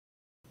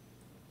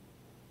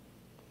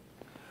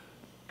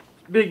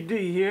Big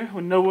D here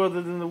with no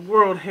other than the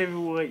World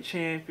Heavyweight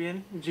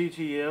Champion,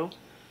 GTO.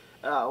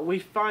 We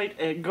fight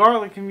at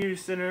Garland Community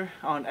Center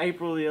on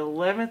April the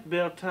 11th,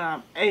 bell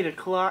time 8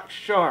 o'clock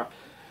sharp.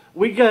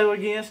 We go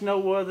against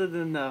no other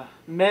than the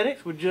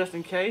Medics with Just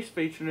In Case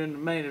featured in the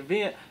main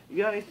event. You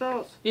got any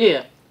thoughts?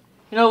 Yeah.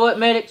 You know what,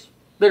 Medics?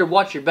 Better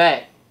watch your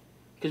back.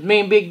 Because me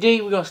and Big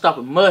D, we're going to stop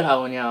a mud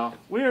hole in y'all.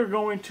 We are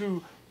going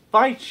to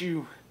fight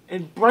you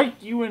and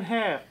break you in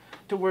half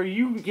to where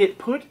you get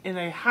put in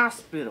a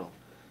hospital.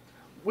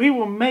 We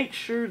will make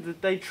sure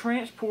that they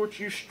transport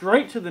you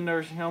straight to the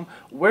nursing home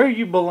where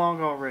you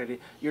belong already.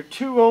 You're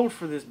too old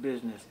for this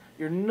business.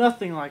 You're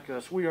nothing like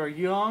us. We are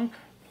young,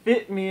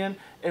 fit men,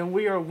 and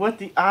we are what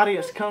the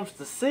audience comes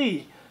to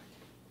see.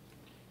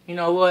 You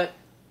know what?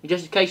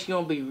 Just in case you're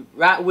going to be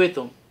right with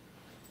them.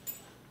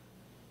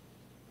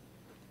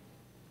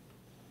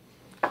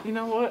 You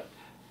know what?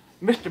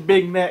 Mr.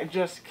 Big Mac,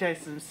 just in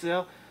case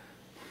himself,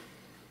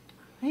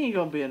 he ain't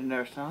going to be in a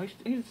nursing home.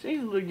 He's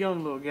a little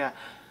young little guy.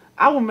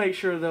 I will make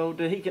sure, though,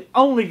 that he can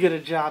only get a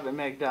job at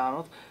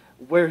McDonald's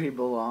where he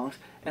belongs.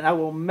 And I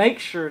will make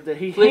sure that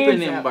he flipping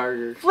them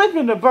burgers.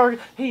 Flipping the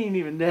burger. He ain't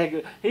even that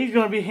good. He's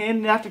going to be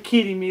handing out the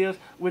kiddie meals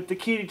with the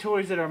kiddie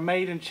toys that are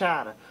made in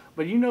China.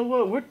 But you know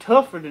what? We're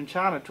tougher than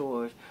China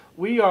toys.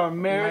 We are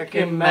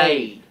American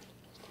made.